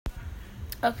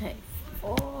Okay,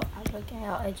 for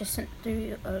Abigail, I just sent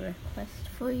through a request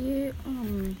for you.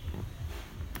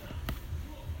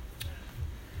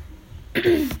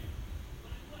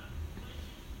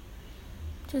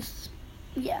 Just,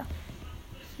 yeah,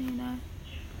 so you know.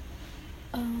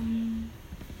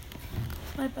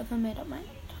 My brother made up my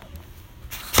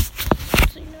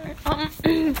so you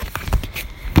know.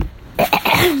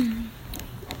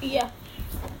 Yeah.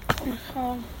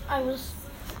 So I was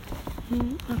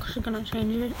actually gonna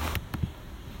change it.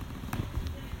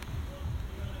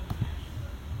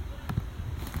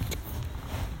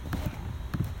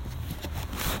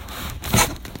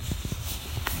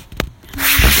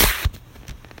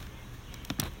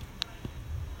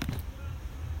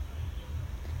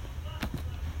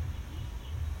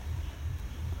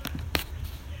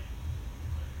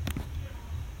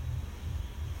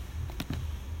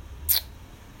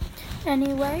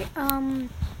 Anyway,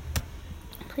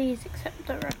 please accept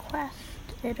the request.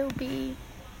 It'll be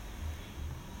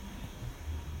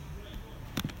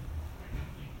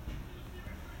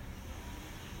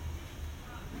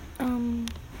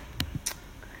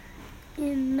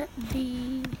in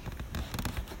the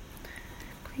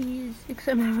please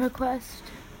accept my request.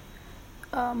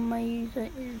 My user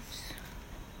is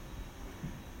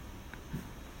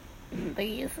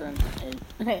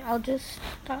okay. I'll just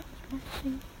start my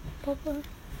thing proper.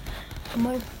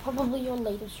 Probably your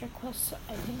latest request.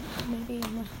 I think maybe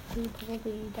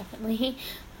probably definitely.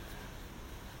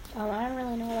 I don't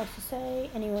really know what else to say.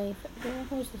 Anyway, for everyone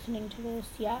who's listening to this,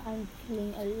 yeah, I'm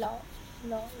feeling a lot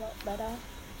better.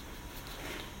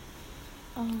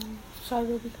 So I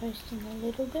will be posting a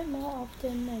little bit more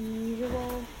often than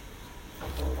usual.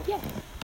 Yeah.